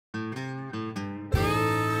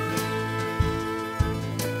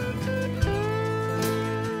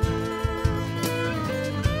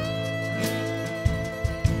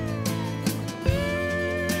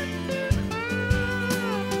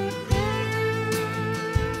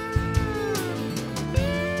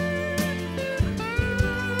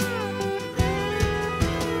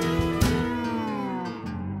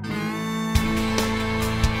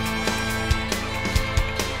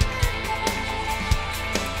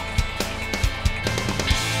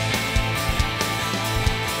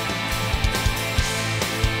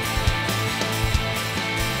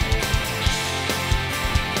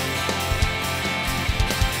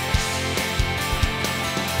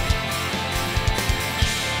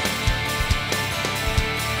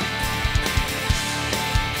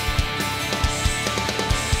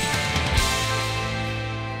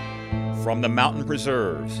From the mountain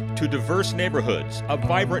preserves to diverse neighborhoods, a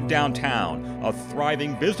vibrant downtown, a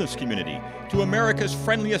thriving business community, to America's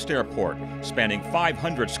friendliest airport, spanning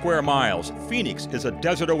 500 square miles, Phoenix is a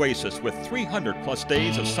desert oasis with 300+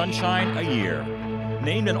 days of sunshine a year.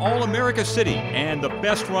 Named an All-America City and the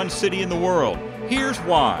best-run city in the world. Here's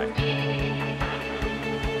why.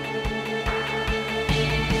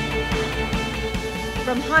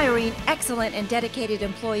 From hiring excellent and dedicated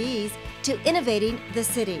employees to innovating the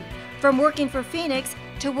city. From working for Phoenix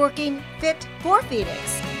to working fit for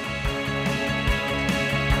Phoenix.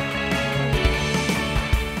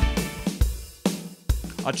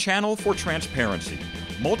 A channel for transparency.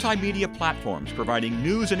 Multimedia platforms providing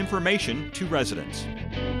news and information to residents.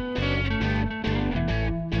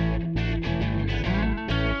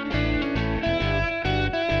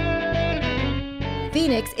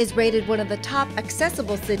 Phoenix is rated one of the top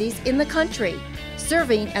accessible cities in the country,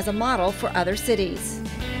 serving as a model for other cities.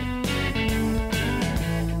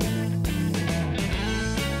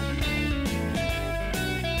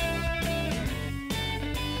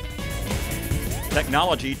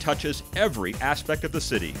 Technology touches every aspect of the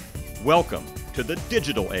city. Welcome to the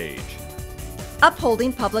digital age.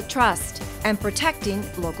 Upholding public trust and protecting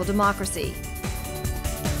local democracy.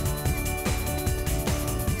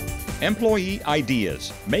 Employee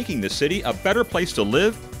ideas, making the city a better place to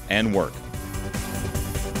live and work.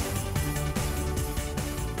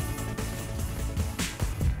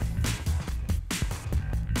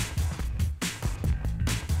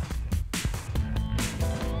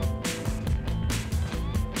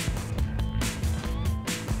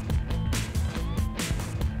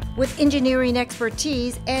 With engineering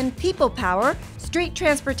expertise and people power, street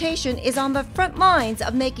transportation is on the front lines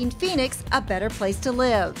of making Phoenix a better place to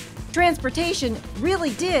live. Transportation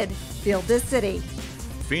really did build this city.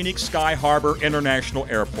 Phoenix Sky Harbor International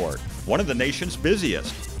Airport, one of the nation's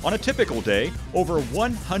busiest. On a typical day, over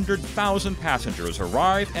 100,000 passengers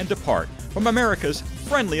arrive and depart from America's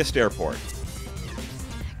friendliest airport.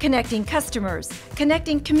 Connecting customers,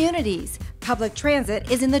 connecting communities. Public transit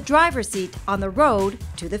is in the driver's seat on the road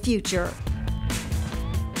to the future.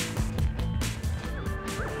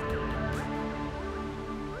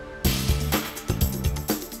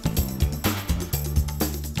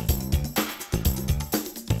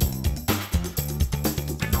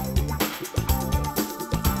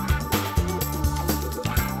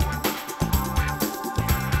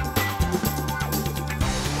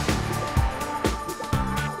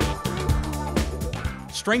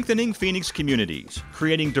 Strengthening Phoenix communities,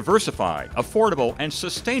 creating diversified, affordable, and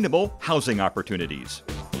sustainable housing opportunities.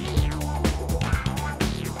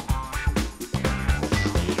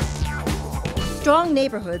 Strong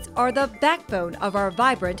neighborhoods are the backbone of our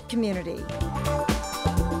vibrant community.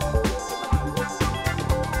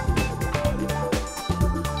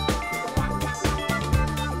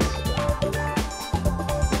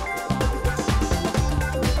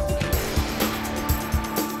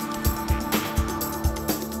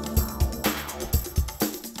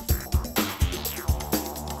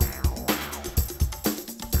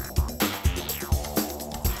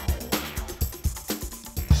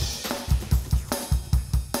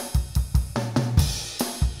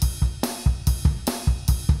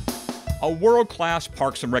 A world-class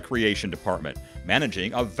Parks and Recreation Department,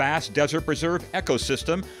 managing a vast desert preserve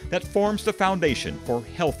ecosystem that forms the foundation for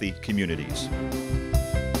healthy communities.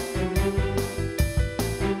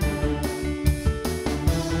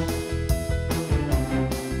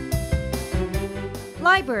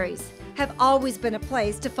 Libraries have always been a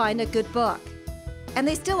place to find a good book, and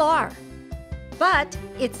they still are. But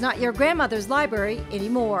it's not your grandmother's library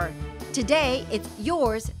anymore. Today, it's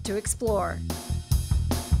yours to explore.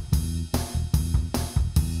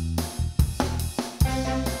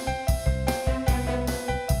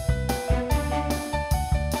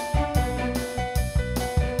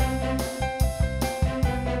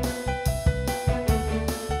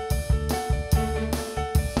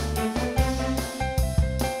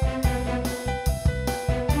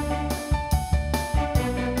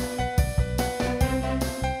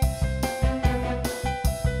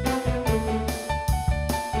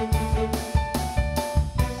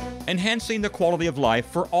 Enhancing the quality of life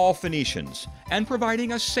for all Phoenicians and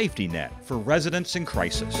providing a safety net for residents in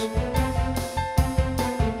crisis.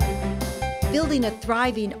 Building a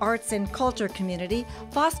thriving arts and culture community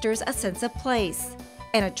fosters a sense of place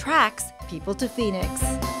and attracts people to Phoenix.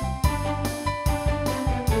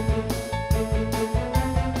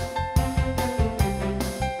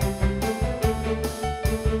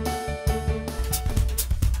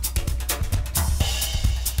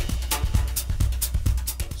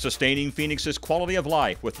 Sustaining Phoenix's quality of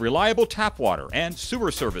life with reliable tap water and sewer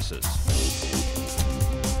services.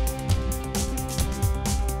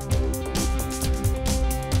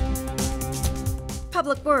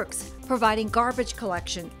 Public Works, providing garbage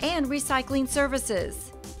collection and recycling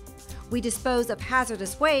services. We dispose of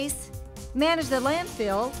hazardous waste, manage the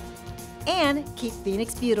landfill, and keep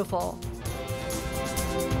Phoenix beautiful.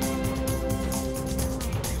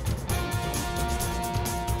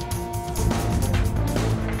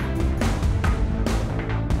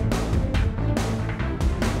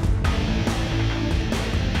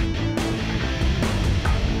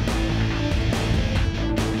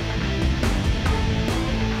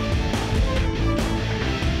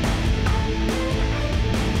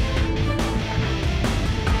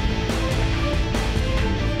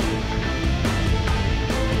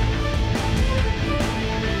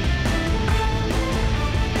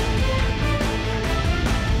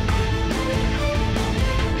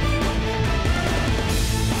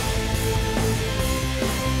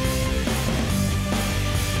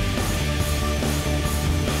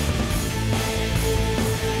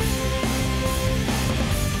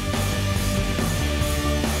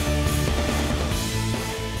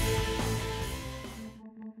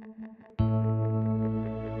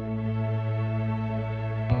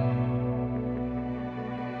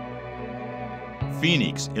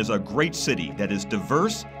 Phoenix is a great city that is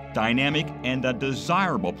diverse, dynamic, and a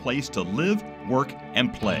desirable place to live, work,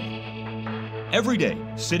 and play. Every day,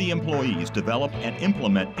 city employees develop and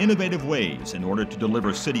implement innovative ways in order to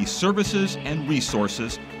deliver city services and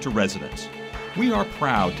resources to residents. We are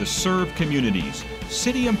proud to serve communities,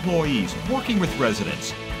 city employees working with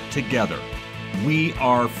residents. Together, we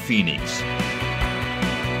are Phoenix.